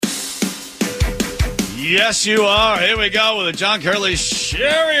Yes, you are. Here we go with the John Curley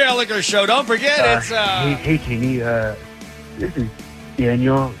Sherry Elliker Show. Don't forget, it's... Hey, Jeannie, this is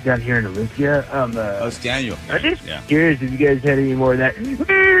Daniel down here in Olympia. it's Daniel. I'm just curious if you guys had any more of that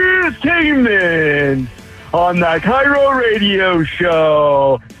entertainment on the Cairo Radio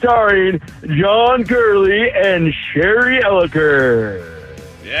Show, starring John Curley and Sherry Elliker.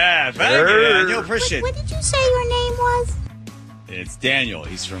 Yeah, thank you, Daniel. Appreciate it. What did you say your name was? It's Daniel.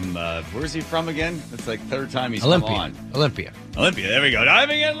 He's from, where's he from again? It's like third time he's Olympia. come on. Olympia. There we go.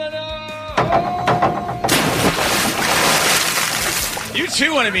 Diving in the You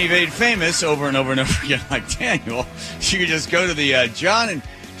too want to be made famous over and over and over again like Daniel. You could just go to the John and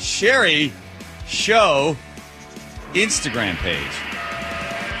Sherry Show Instagram page.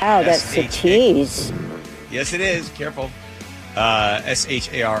 Oh, that's a tease. Yes, it is. Careful.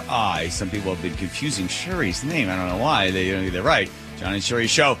 Shari. Some people have been confusing Sherry's name. I don't know why. They're right. John and Sherry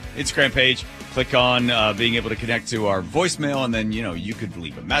Show Instagram page. Click on being able to connect to our voicemail, and then you could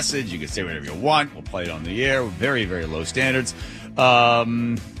leave a message. You can say whatever you want. We'll play it on the air. Very, very low standards.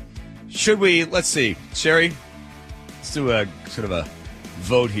 Should we? Let's see, Sherry. Let's do a sort of a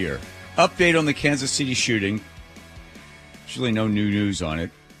vote here. Update on the Kansas City shooting. There's really no new news on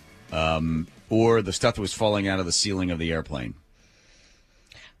it, or the stuff that was falling out of the ceiling of the airplane.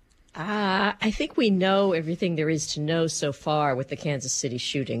 I think we know everything there is to know so far with the Kansas City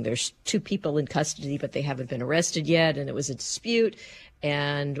shooting. There's 2 people in custody, but they haven't been arrested yet, and it was a dispute.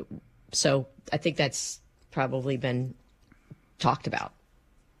 And so I think that's probably been talked about.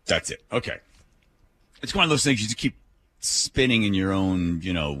 That's it. Okay. It's one of those things you just keep spinning in your own,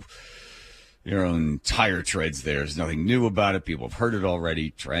 your own tire treads there. There's nothing new about it. People have heard it already.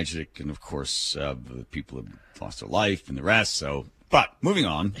 Tragic. And, of course, the people have lost their life and the rest. So, but moving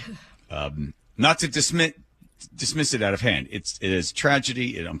on, not to dismiss it out of hand. It is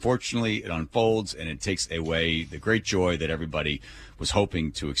tragedy. Unfortunately, it unfolds, and it takes away the great joy that everybody was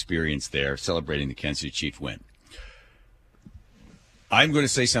hoping to experience there, celebrating the Kansas City Chiefs win. I'm going to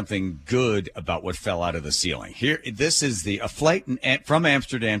say something good about what fell out of the ceiling. Here, this is a flight from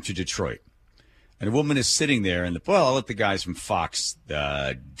Amsterdam to Detroit. And a woman is sitting there, and I'll let the guys from Fox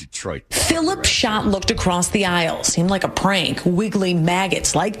Detroit. Philip's shot looked across the aisle. Seemed like a prank. Wiggly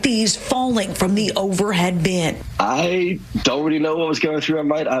maggots like these falling from the overhead bin. I don't really know what was going through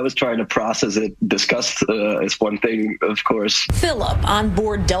my mind. I was trying to process it. Disgust is one thing, of course. Philip on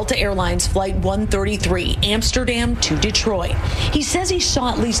board Delta Airlines Flight 133, Amsterdam to Detroit. He says he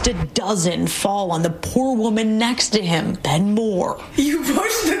saw at least a dozen fall on the poor woman next to him, then more. You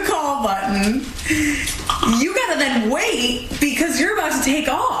push the call button. You gotta then wait because you're about to take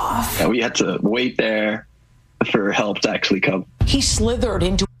off. And we had to wait there for help to actually come. He slithered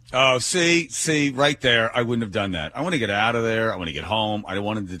into... Oh, see, right there. I wouldn't have done that. I want to get out of there. I want to get home. I don't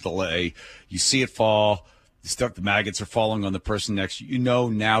want to delay. You see it fall. The maggots are falling on the person next to you.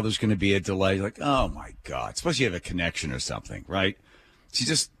 Now there's going to be a delay. You're like, oh, my God. Suppose you have a connection or something, right?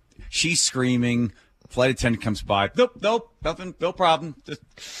 She's screaming. Flight attendant comes by. Nope, nothing, no problem. Just,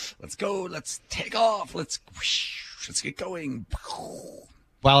 let's go. Let's take off. Let's get going.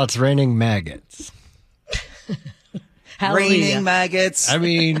 While it's raining maggots. Raining maggots. I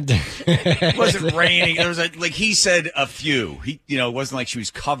mean, it wasn't raining. There was like he said a few. It wasn't like she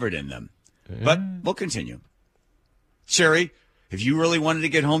was covered in them. But we'll continue. Sherry, if you really wanted to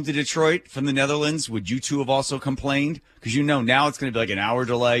get home to Detroit from the Netherlands, would you two have also complained? Because now it's going to be like an hour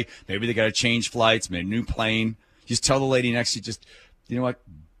delay. Maybe they got to change flights, maybe a new plane. Just tell the lady next to you, just, you know what,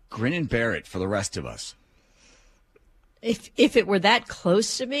 grin and bear it for the rest of us. If it were that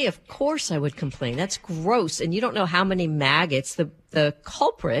close to me, of course I would complain. That's gross. And you don't know how many maggots. The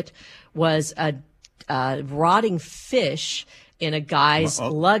culprit was a rotting fish in a guy's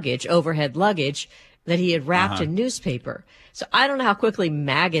luggage, overhead luggage, that he had wrapped in newspaper. So I don't know how quickly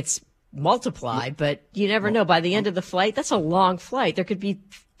maggots multiply, but you never know. By the end of the flight, that's a long flight. There could be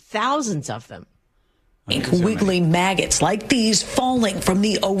thousands of them. Wiggly maggots like these falling from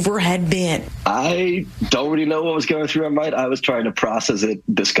the overhead bin. I don't really know what was going through my mind. I was trying to process it.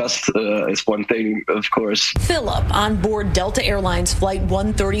 Disgust is one thing, of course. Philip on board Delta Airlines Flight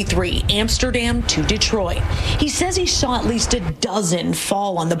 133, Amsterdam to Detroit. He says he saw at least a dozen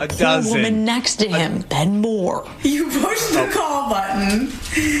fall on the poor woman next to him, then more. You push the call button.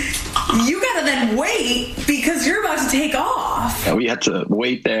 You gotta then wait because you're about to take off. And we had to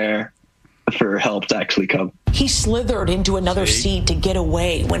wait there for help to actually come. He slithered into another seat to get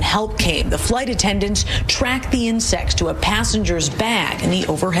away. When help came, the flight attendants tracked the insects to a passenger's bag in the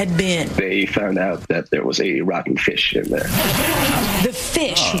overhead bin. They found out that there was a rotten fish in there. The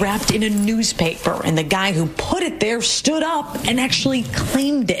fish wrapped in a newspaper, and the guy who put it there stood up and actually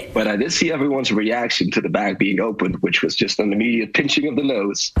claimed it. But I did see everyone's reaction to the bag being opened, which was just an immediate pinching of the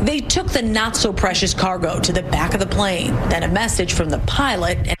nose. They took the not-so-precious cargo to the back of the plane, then a message from the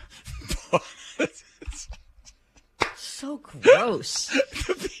pilot. So gross.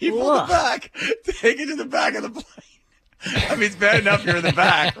 The people in the back, take it to the back of the plane. I mean, it's bad enough you're in the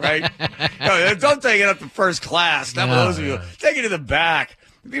back, right? No, don't take it up to first class. Not for those of you. Take it to the back.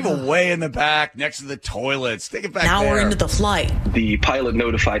 People way in the back, next to the toilets. Take it back Now there. we're into the flight. The pilot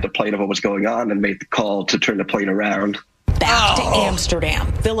notified the plane of what was going on and made the call to turn the plane around. Back to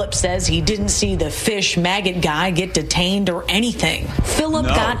Amsterdam. Philip says he didn't see the fish maggot guy get detained or anything. Philip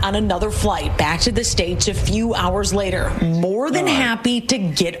got on another flight back to the States a few hours later, more than happy to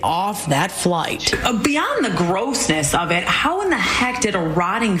get off that flight. Beyond the grossness of it, how in the heck did a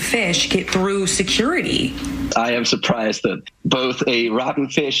rotting fish get through security? I am surprised that both a rotten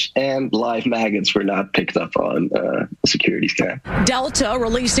fish and live maggots were not picked up on the security scan. Delta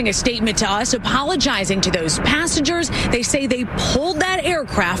releasing a statement to us apologizing to those passengers. They say they pulled that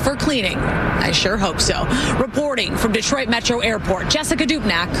aircraft for cleaning. I sure hope so. Reporting from Detroit Metro Airport, Jessica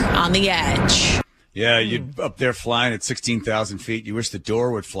Dupnack on The Edge. Yeah, you're up there flying at 16,000 feet. You wish the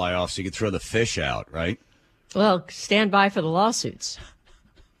door would fly off so you could throw the fish out, right? Well, stand by for the lawsuits.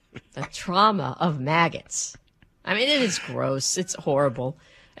 The trauma of maggots. I mean, it is gross. It's horrible.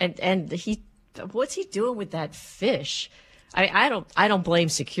 And what's he doing with that fish? I don't blame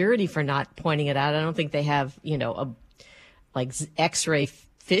security for not pointing it out. I don't think they have, like X-ray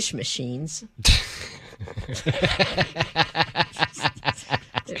fish machines.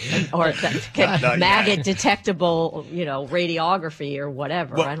 Or maggot detectable, radiography or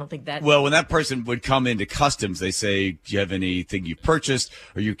whatever. Well, I don't think that. Well, when that person would come into customs, they say, do you have anything you purchased?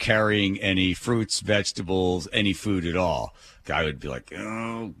 Are you carrying any fruits, vegetables, any food at all? Guy would be like,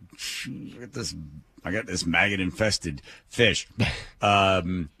 oh, I got this maggot-infested fish.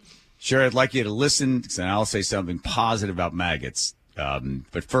 Sure, I'd like you to listen, because I'll say something positive about maggots.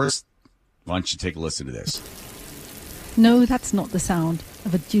 But first, why don't you take a listen to this? No, that's not the sound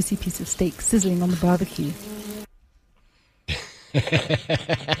of a juicy piece of steak sizzling on the barbecue.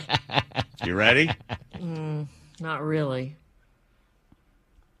 You ready? Not really.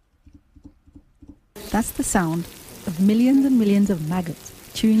 That's the sound of millions and millions of maggots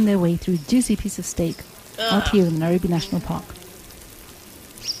chewing their way through a juicy piece of steak out here in the Nairobi National Park.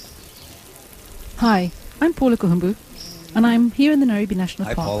 Hi, I'm Paula Kuhumbu, and I'm here in the Nairobi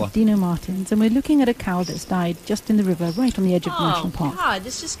National Park with Dino Martins, and we're looking at a cow that's died just in the river right on the edge of the national park. Oh, God,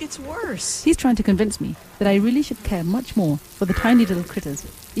 this just gets worse. He's trying to convince me that I really should care much more for the tiny little critters,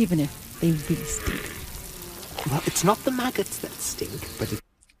 even if they really stink. Well, it's not the maggots that stink, but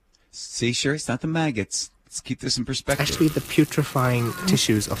See, sure, it's not the maggots. Let's keep this in perspective. Actually, the putrefying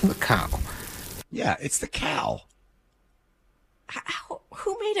tissues of the cow. Yeah, it's the cow.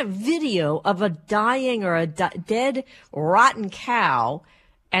 Who made a video of a dying or a dead, rotten cow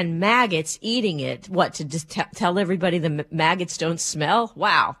and maggots eating it? What, to just tell everybody the maggots don't smell?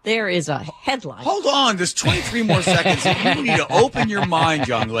 Wow, there is a headline. Hold on, there's 23 more seconds. You need to open your mind,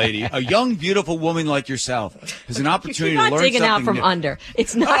 young lady. A young, beautiful woman like yourself has an opportunity to learn something. You're not digging out from under.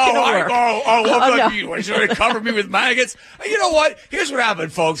 It's not going to work. No. You're going to cover me with maggots? You know what? Here's what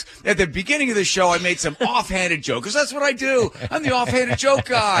happened, folks. At the beginning of the show, I made some offhanded joke, because that's what I do. I'm the offhanded joke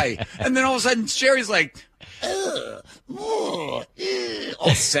guy. And then all of a sudden, Sherry's like, all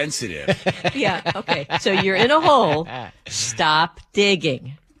sensitive. Yeah, okay. So you're in a hole. Stop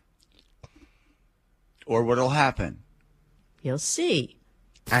digging. Or what'll happen? You'll see.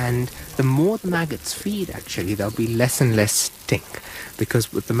 And the more the maggots feed, actually, there'll be less and less stink.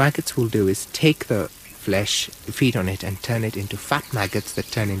 Because what the maggots will do is take the flesh, feed on it, and turn it into fat maggots that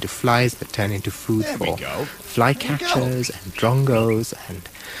turn into flies, that turn into food for flycatchers and drongos. And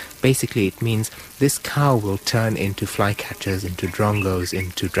basically it means this cow will turn into flycatchers, into drongos,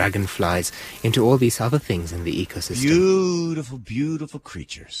 into dragonflies, into all these other things in the ecosystem. Beautiful, beautiful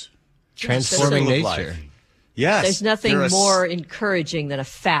creatures. Transforming nature. Yes. There's nothing more encouraging than a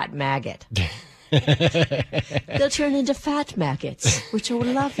fat maggot. They'll turn into fat maggots, which are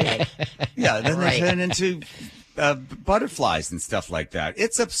lovely. Yeah, then they turn into butterflies and stuff like that.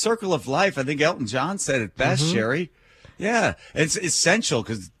 It's a circle of life. I think Elton John said it best, Sherry. Yeah, it's essential,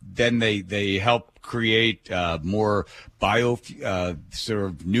 because then they help create more sort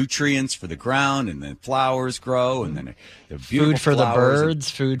of nutrients for the ground, and then flowers grow, and then the beautiful food for the birds,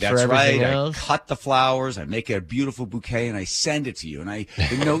 food for everything else. I cut the flowers, I make a beautiful bouquet, and I send it to you. And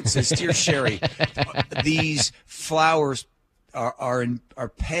the note says, "Dear Sherry, these flowers are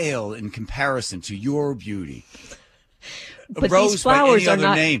pale in comparison to your beauty." But Rose these flowers by any are other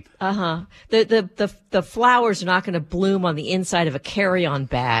not. name. The flowers are not going to bloom on the inside of a carry-on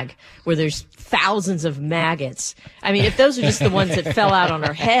bag where there's thousands of maggots. I mean, if those are just the ones that fell out on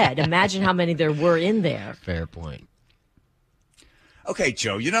her head, imagine how many there were in there. Fair point. Okay,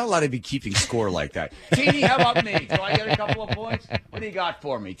 Joe, you're not allowed to be keeping score like that. Teeny, how about me? Do I get a couple of points? What do you got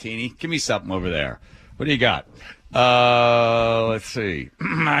for me, Teeny? Give me something over there. What do you got? Let's see.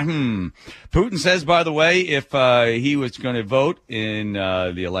 Putin says, by the way, if he was going to vote in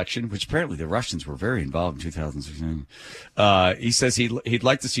the election, which apparently the Russians were very involved in 2016, he says he'd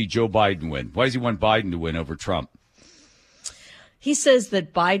like to see Joe Biden win. Why does he want Biden to win over Trump? He says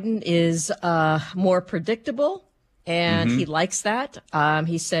that Biden is more predictable, and he likes that.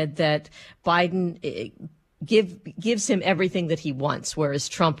 He said that Biden gives him everything that he wants, whereas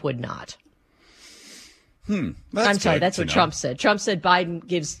Trump would not. I'm sorry, that's what Trump said. Trump said Biden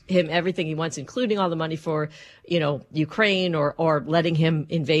gives him everything he wants, including all the money for, Ukraine or letting him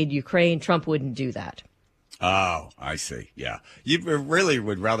invade Ukraine. Trump wouldn't do that. Oh, I see. Yeah. You really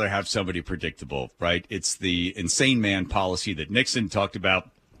would rather have somebody predictable, right? It's the insane man policy that Nixon talked about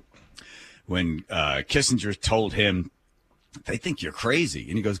when Kissinger told him, they think you're crazy.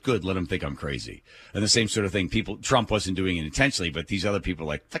 And he goes, good, let them think I'm crazy. And the same sort of thing, Trump wasn't doing it intentionally, but these other people are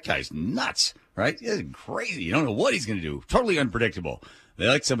like, that guy's nuts, right? He's crazy. You don't know what he's going to do. Totally unpredictable. They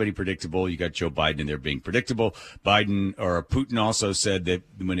like somebody predictable. You got Joe Biden in there being predictable. Putin also said that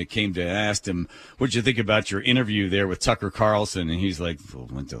when it came to ask him, what'd you think about your interview there with Tucker Carlson? And he's like,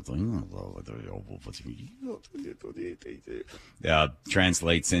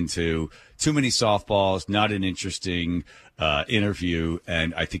 translates into too many softballs, not an interesting interview.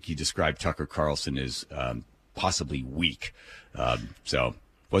 And I think he described Tucker Carlson as possibly weak. So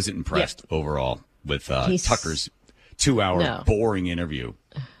wasn't impressed overall with Tucker's 2-hour boring interview.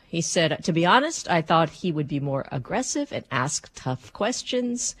 He said, to be honest, I thought he would be more aggressive and ask tough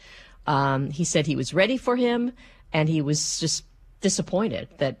questions. He said he was ready for him, and he was just disappointed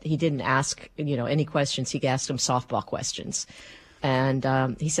that he didn't ask, any questions. He asked him softball questions. And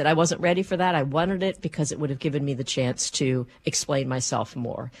he said, I wasn't ready for that. I wanted it because it would have given me the chance to explain myself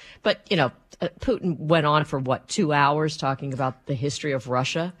more. But, Putin went on for, 2 hours talking about the history of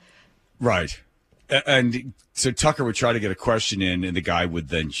Russia? Right. And so Tucker would try to get a question in, and the guy would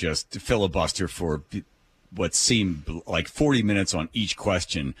then just filibuster for what seemed like 40 minutes on each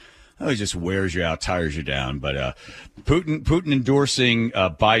question. Oh, it just wears you out, tires you down. But Putin endorsing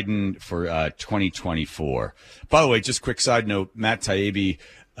Biden for 2024. By the way, just quick side note, Matt Taibbi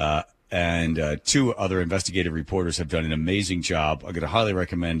and 2 other investigative reporters have done an amazing job. I'm going to highly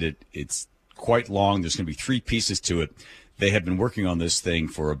recommend it. It's quite long. There's going to be 3 pieces to it. They have been working on this thing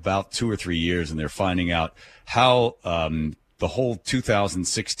for about 2 or 3 years, and they're finding out how the whole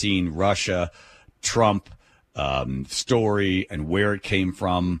 2016 Russia-Trump story and where it came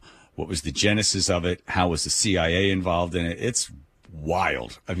from, what was the genesis of it, how was the CIA involved in it. It's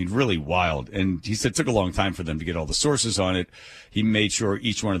wild. I mean, really wild. And he said it took a long time for them to get all the sources on it. He made sure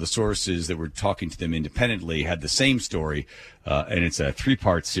each one of the sources that were talking to them independently had the same story, and it's a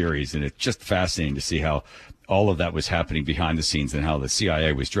 3-part series, and it's just fascinating to see how all of that was happening behind the scenes and how the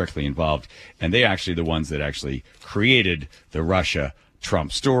CIA was directly involved. And they actually the ones that actually created the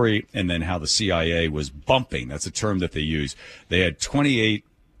Russia-Trump story, and then how the CIA was bumping. That's a term that they use. They had 28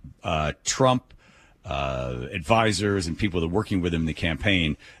 Trump advisors and people that were working with him in the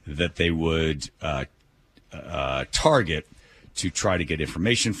campaign that they would target to try to get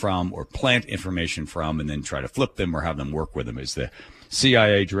information from or plant information from and then try to flip them or have them work with them. Is the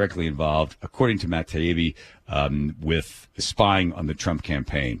CIA directly involved, according to Matt Taibbi, with spying on the Trump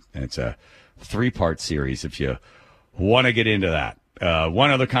campaign? And it's a 3-part series if you want to get into that.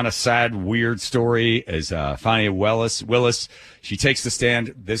 One other kind of sad, weird story is Fani Willis. She takes the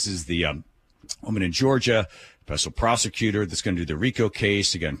stand. This is the woman in Georgia, special prosecutor that's going to do the RICO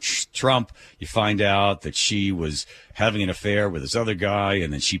case against Trump. You find out that she was having an affair with this other guy,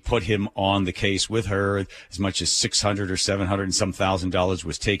 and then she put him on the case with her. As much as $600 or $700 and some $1,000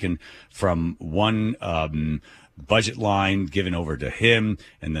 was taken from one budget line given over to him,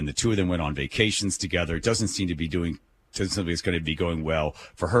 and then the 2 of them went on vacations together. It doesn't seem to be going well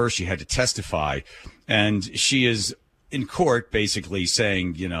for her. She had to testify, and she is in court basically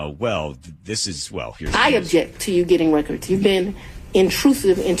saying, here's... I object to you getting records. You've been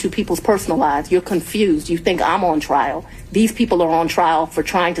intrusive into people's personal lives. You're confused. You think I'm on trial. These people are on trial for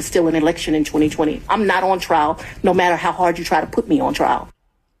trying to steal an election in 2020. I'm not on trial, no matter how hard you try to put me on trial.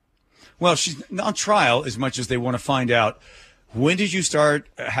 Well, she's not on trial as much as they want to find out, when did you start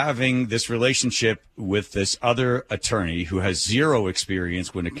having this relationship with this other attorney who has zero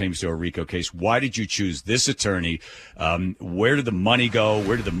experience when it comes to a RICO case? Why did you choose this attorney? Where did the money go?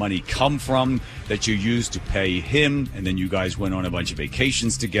 Where did the money come from that you used to pay him? And then you guys went on a bunch of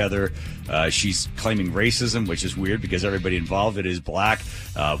vacations together. She's claiming racism, which is weird because everybody involved in it is black.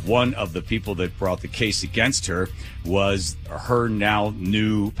 One of the people that brought the case against her was her now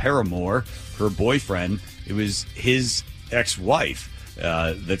new paramour, her boyfriend. It was his ex-wife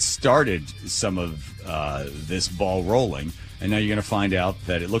that started some of this ball rolling, and now you're going to find out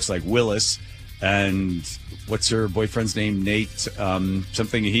that it looks like Willis and what's her boyfriend's name? Nate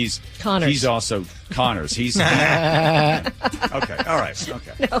something. He's Connors. He's also Connors. He's okay. All right.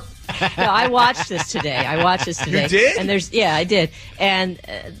 Okay. No, I watched this today. You did? And I did. And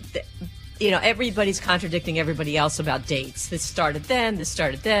everybody's contradicting everybody else about dates. This started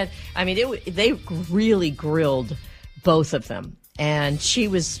then. I mean, they really grilled both of them, and she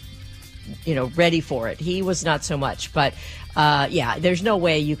was ready for it. He was not so much, but there's no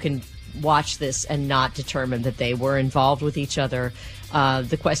way you can watch this and not determine that they were involved with each other.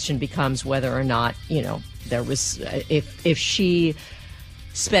 The question becomes whether or not there was if she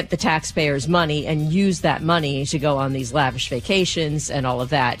spent the taxpayers' money and used that money to go on these lavish vacations and all of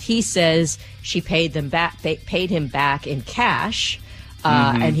that. He says she paid him back in cash,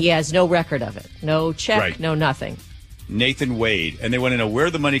 and he has no record of it, no check, right. No nothing. Nathan Wade, and they want to know where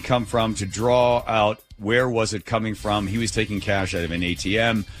the money come from to draw out where was it coming from. He was taking cash out of an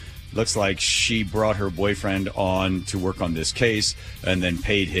ATM. Looks like she brought her boyfriend on to work on this case and then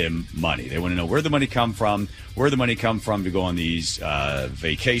paid him money. They want to know where the money come from to go on these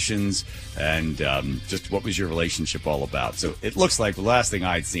vacations, and just what was your relationship all about. So it looks like the last thing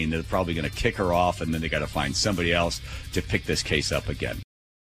I'd seen, they're probably going to kick her off, and then they got to find somebody else to pick this case up again.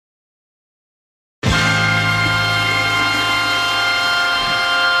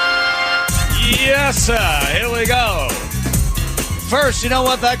 Yes, sir. Here we go. First, you know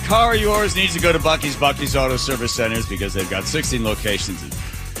what? That car of yours needs to go to Bucky's Auto Service Centers because they've got 16 locations.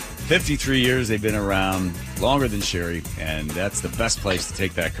 53 years they've been around, longer than Sherry, and that's the best place to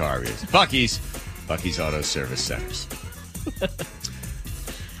take that car is Bucky's Auto Service Centers.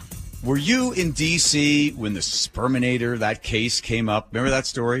 Were you in D.C. when the Sperminator, that case came up? Remember that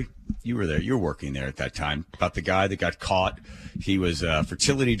story? You were there. You were working there at that time, about the guy that got caught. He was a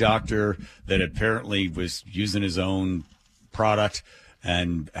fertility doctor that apparently was using his own product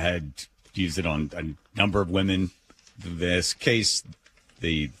and had used it on a number of women. This case,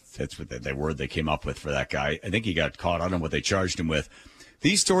 that's what the word they came up with for that guy. I think he got caught. I don't know what they charged him with.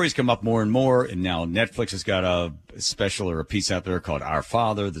 These stories come up more and more, and now Netflix has got a special or a piece out there called Our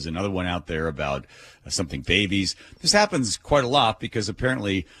Father. There's another one out there about something babies. This happens quite a lot because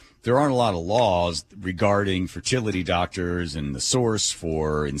apparently there aren't a lot of laws regarding fertility doctors and the source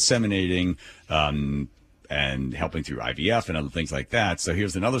for inseminating and helping through IVF and other things like that. So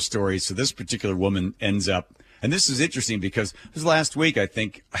here's another story. So this particular woman ends up, and this is interesting because it was last week, I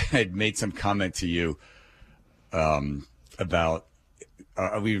think I had made some comment to you about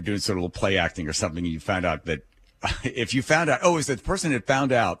we were doing sort of a little play acting or something, and you found out that if you found out, it was that the person had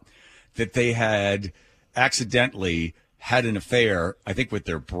found out that they had accidentally had an affair, I think, with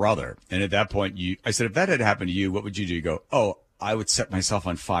their brother. And at that point, I said, if that had happened to you, what would you do? You go, oh, I would set myself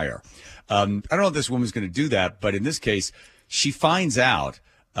on fire. I don't know if this woman's going to do that, but in this case, she finds out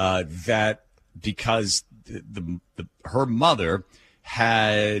that because her mother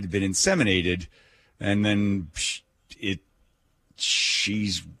had been inseminated, and then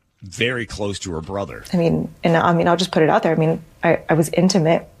she's very close to her brother. I'll just put it out there. I was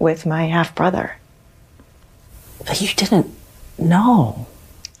intimate with my half brother. But you didn't know.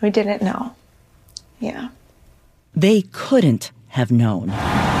 We didn't know. Yeah. They couldn't have known.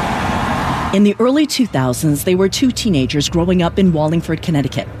 In the early 2000s, they were two teenagers growing up in Wallingford,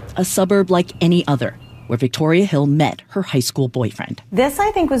 Connecticut, a suburb like any other, where Victoria Hill met her high school boyfriend. This,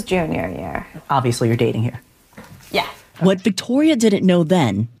 I think, was junior year. Obviously, you're dating here. Yeah. What Victoria didn't know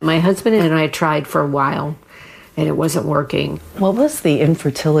then... My husband and I tried for a while, and it wasn't working. What was the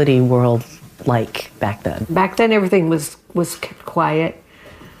infertility world like back then? Back then, everything was kept quiet.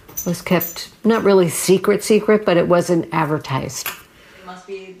 Was kept, not really secret, but it wasn't advertised.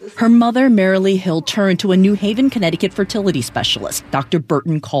 Her mother, Marilee Hill, turned to a New Haven, Connecticut fertility specialist, Dr.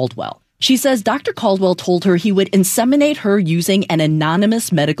 Burton Caldwell. She says Dr. Caldwell told her he would inseminate her using an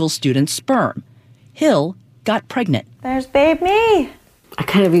anonymous medical student's sperm. Hill got pregnant. There's babe me. I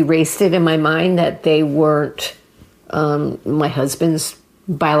kind of erased it in my mind that they weren't my husband's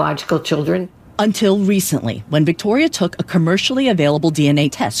biological children. Until recently, when Victoria took a commercially available DNA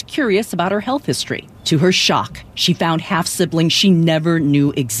test, curious about her health history. To her shock, she found half-siblings she never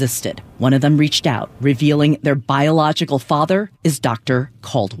knew existed. One of them reached out, revealing their biological father is Dr.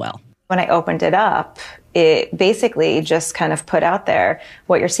 Caldwell. When I opened it up, it basically just kind of put out there,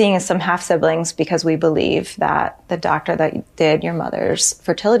 what you're seeing is some half-siblings because we believe that the doctor that did your mother's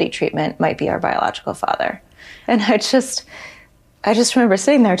fertility treatment might be our biological father. And I just remember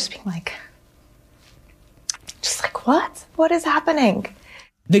sitting there just being like, what? What is happening?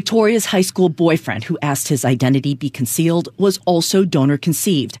 Victoria's high school boyfriend, who asked his identity be concealed, was also donor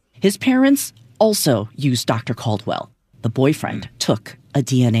conceived. His parents also used Dr. Caldwell. The boyfriend took a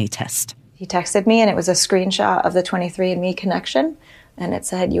DNA test. He texted me and it was a screenshot of the 23andMe connection and it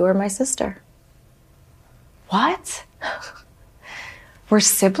said, "You are my sister." What? We're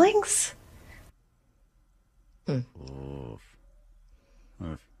siblings? I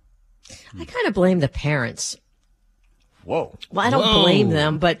kind of blame the parents. Whoa. Well, I don't blame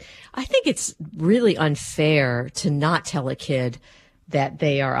them, but I think it's really unfair to not tell a kid that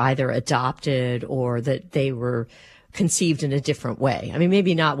they are either adopted or that they were conceived in a different way. I mean,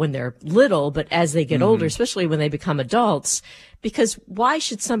 maybe not when they're little, but as they get older, especially when they become adults, because why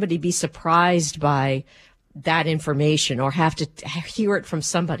should somebody be surprised by that information or have to hear it from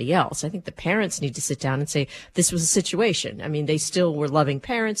somebody else? I think the parents need to sit down and say, this was a situation. I mean, they still were loving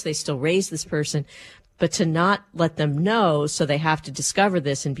parents. They still raised this person, but to not let them know so they have to discover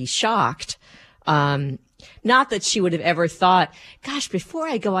this and be shocked. Not that she would have ever thought, gosh, before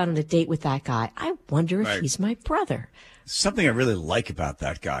I go out on a date with that guy, I wonder if he's my brother. Something I really like about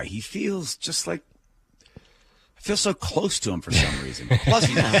that guy. He feels just like, I feel so close to him for some reason. Plus,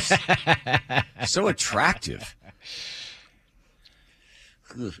 he's so attractive.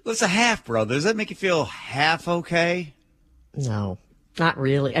 What's a half brother? Does that make you feel half okay? No, not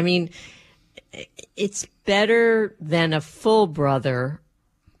really. I mean, it's better than a full brother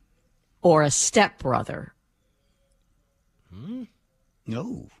or a stepbrother.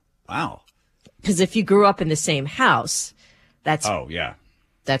 No. Wow. Because if you grew up in the same house, that's not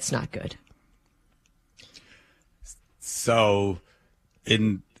good. So,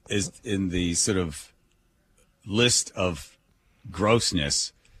 in the sort of list of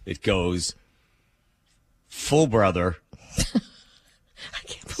grossness, it goes full brother. I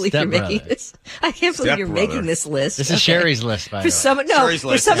can't believe you're making this. I can't believe you're making this list. This is Sherry's list, by the way.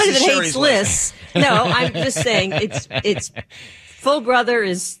 For somebody that hates lists. No, I'm just saying it's full brother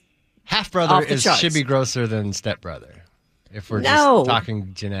is half brother off the charts. Should be grosser than stepbrother. If we're just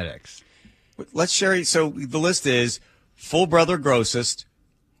talking genetics. Let's Sherry. So the list is full brother grossest,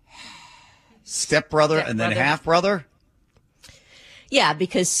 stepbrother, and then half brother. Yeah,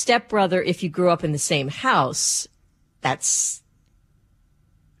 because stepbrother, if you grew up in the same house, that's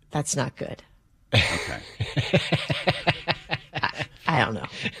not good. Okay. I don't know.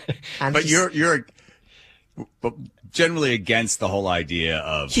 But you're generally against the whole idea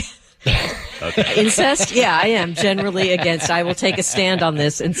of incest. Yeah, I am generally against. I will take a stand on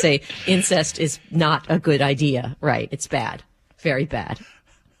this and say incest is not a good idea. Right? It's bad, very bad.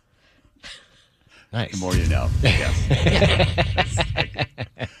 Nice. The more you know. Yes.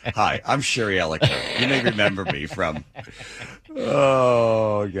 Hi, I'm Sherry Ellicker. You may remember me from.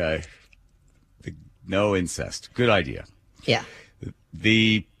 Oh, okay. No incest. Good idea. Yeah.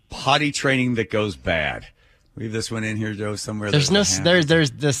 The potty training that goes bad. Leave this one in here, Joe, somewhere. There's no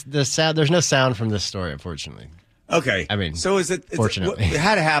sound from this story, unfortunately. Okay. I mean, so is it? Fortunately, it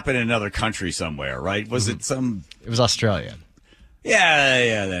had to happen in another country somewhere, right? Was it some? It was Australia.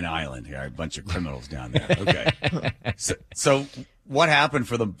 Yeah, an island. Yeah, a bunch of criminals down there. Okay. So what happened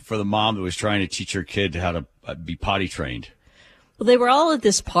for the mom that was trying to teach her kid how to be potty trained? Well, they were all at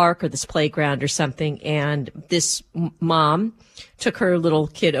this park or this playground or something, and this mom took her little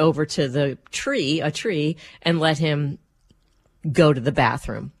kid over to a tree, and let him go to the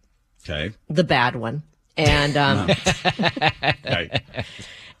bathroom. Okay. The bad one. And,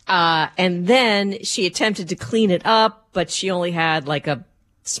 and then she attempted to clean it up, but she only had like a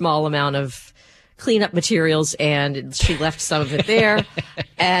small amount of cleanup materials, and she left some of it there.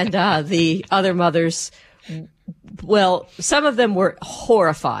 And the other mothers, well, some of them were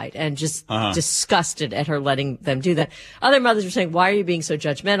horrified and just disgusted at her letting them do that. Other mothers were saying, why are you being so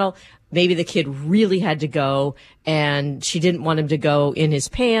judgmental? Maybe the kid really had to go, and she didn't want him to go in his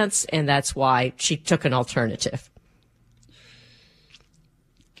pants, and that's why she took an alternative.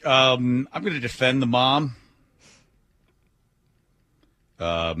 I'm going to defend the mom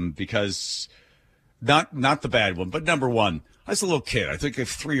because Not the bad one, but number one. I was a little kid. I think I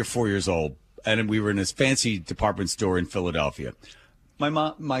was 3 or 4 years old, and we were in this fancy department store in Philadelphia.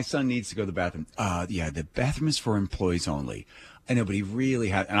 My son needs to go to the bathroom. Yeah, the bathroom is for employees only. I know, but he really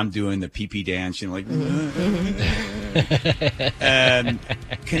had, and I'm doing the pee-pee dance, like, and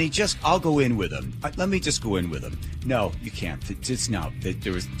can he just, I'll go in with him. Let me just go in with him. No, you can't. It's no.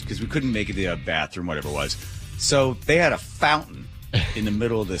 There was, because we couldn't make it to the bathroom, whatever it was. So they had a fountain in the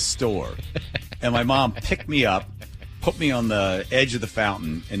middle of the store, and my mom picked me up, put me on the edge of the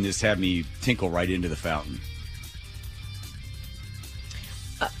fountain, and just had me tinkle right into the fountain.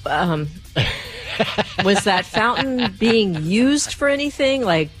 Was that fountain being used for anything?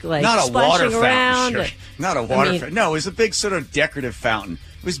 Like not a water around? Fountain, sure. Not a water fountain. No, it was a big sort of decorative fountain.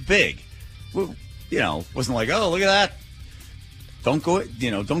 It was big. Well, wasn't like, oh, look at that. Don't go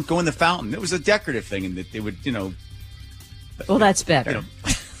in the fountain. It was a decorative thing, and that they would, Well, that's better.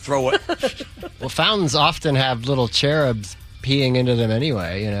 Throw it. Well, fountains often have little cherubs peeing into them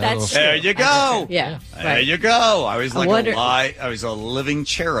anyway. That's there you go. Yeah, there you go. I was I was a living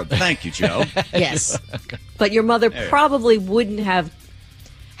cherub. Thank you, Joe. Yes, but your mother probably wouldn't have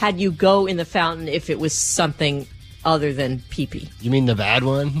had you go in the fountain if it was something other than pee-pee. You mean the bad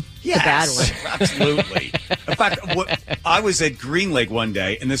one? Yes, the bad one. Absolutely. In fact, I was at Green Lake one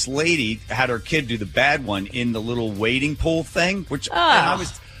day, and this lady had her kid do the bad one in the little wading pool thing, and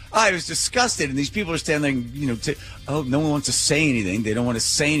I was disgusted, and these people are standing there, no one wants to say anything. They don't want to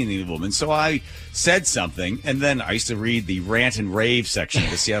say anything to the woman. So I said something, and then I used to read the rant and rave section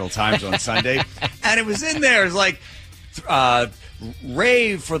of the Seattle Times on Sunday, and it was in there. It was like,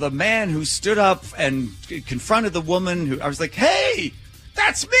 rave for the man who stood up and confronted the woman who, I was like, hey,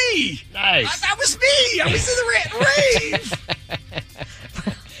 that's me. Nice. That was me. I was in the rant and rave.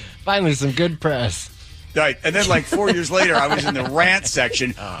 Finally, some good press. Right, and then like 4 years later, I was in the rant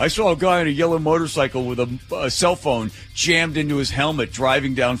section. I saw a guy on a yellow motorcycle with a cell phone jammed into his helmet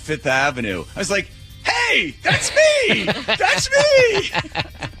driving down Fifth Avenue. I was like, hey, that's me! That's me!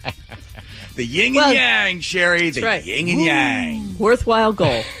 The yin and yang, Sherry. The yin and yang. Worthwhile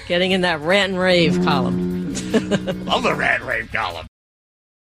goal, getting in that rant and rave column. Love the rant and rave column.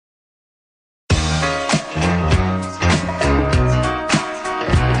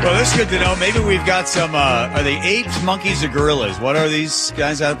 Well, this is good to know. Maybe we've got some, are they apes, monkeys, or gorillas? What are these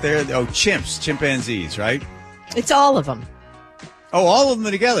guys out there? Oh, chimpanzees, right? It's all of them. Oh, all of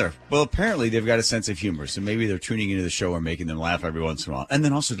them together. Well, apparently they've got a sense of humor, so maybe they're tuning into the show or making them laugh every once in a while. And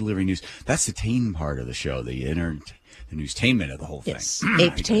then also delivering news. That's the tame part of the show, the newstainment of the whole thing. Yes,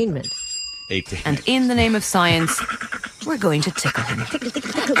 apetainment. And in the name of science, we're going to tickle him.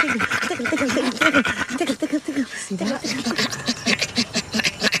 See that?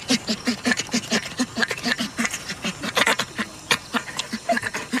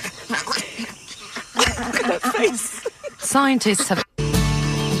 Scientists have...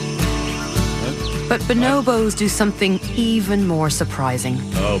 But bonobos do something even more surprising.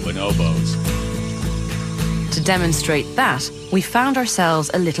 Oh, bonobos. To demonstrate that, we found ourselves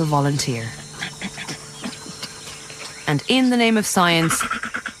a little volunteer. And in the name of science,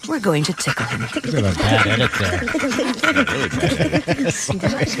 we're going to tickle him. You have a bad edit there. Really bad.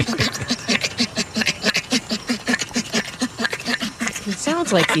 Sorry. It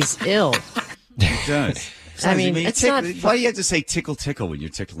sounds like he's ill. It does. I mean, it's not... Why do you have to say tickle, tickle when you're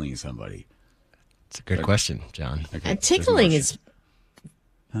tickling somebody? It's a good question, John. Okay. And tickling is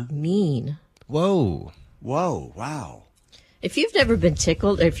mean. Whoa. Wow. If you've never been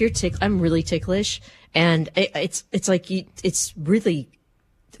tickled, or if you're I'm really ticklish, and it's like it's really,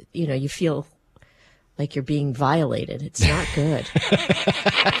 you feel like you're being violated. It's not good.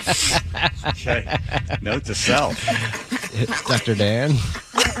 Okay. Note to self. Dr. Dan.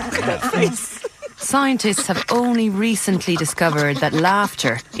 Scientists have only recently discovered that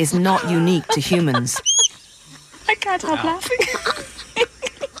laughter is not unique to humans. I can't help laughing.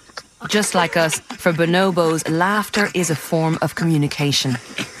 Just like us, for bonobos, laughter is a form of communication.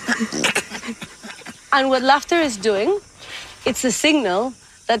 And what laughter is doing, it's a signal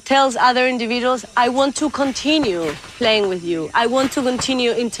that tells other individuals, I want to continue playing with you. I want to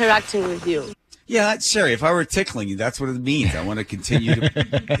continue interacting with you. Yeah, Sherry, if I were tickling you, that's what it means. I want to continue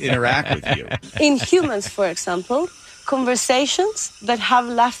to interact with you. In humans, for example, conversations that have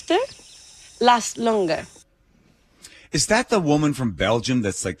laughter last longer. Is that the woman from Belgium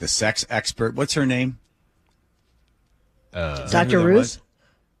that's like the sex expert? What's her name? Dr. Ruth?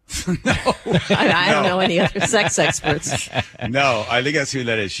 No. I don't know any other sex experts. No, I think that's who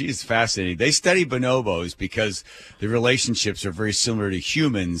that is. She's fascinating. They study bonobos because the relationships are very similar to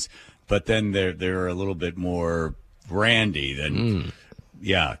humans, but then they're a little bit more randy than,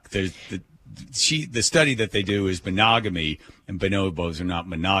 yeah. the study that they do is monogamy, and bonobos are not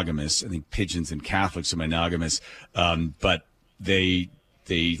monogamous. I think pigeons and Catholics are monogamous, but they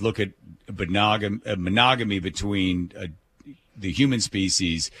look at monogamy between the human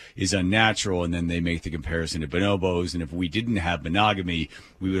species is unnatural, and then they make the comparison to bonobos. And if we didn't have monogamy,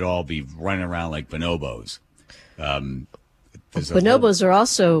 we would all be running around like bonobos. Bonobos are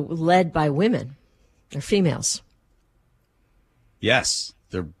also led by women. They're females. Yes,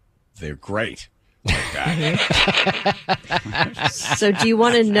 they're great. So do you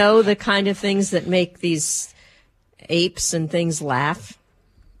want to know the kind of things that make these apes and things laugh?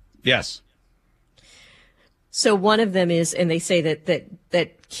 Yes. So one of them is, and they say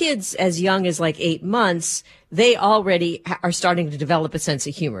that kids as young as like 8 months, they already are starting to develop a sense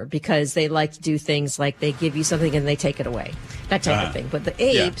of humor because they like to do things like they give you something and they take it away, that type of thing. But the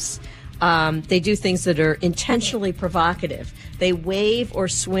apes, they do things that are intentionally provocative. They wave or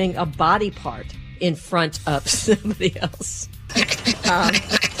swing a body part in front of somebody else.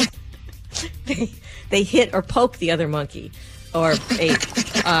 They hit or poke the other monkey or ape.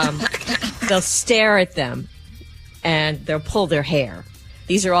 They'll stare at them and they'll pull their hair.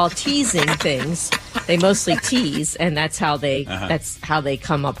 These are all teasing things. They mostly tease, and that's how they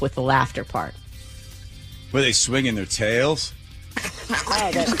come up with the laughter part. Were they swinging their tails?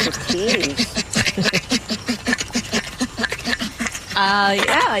 Oh, that's the tease.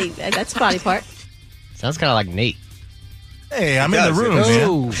 Yeah, that's a body part. Sounds kind of like Nate. Hey, I'm in the room,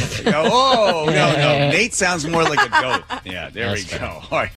 man. Oh, no. Nate sounds more like a goat. Yeah, there we go. All right.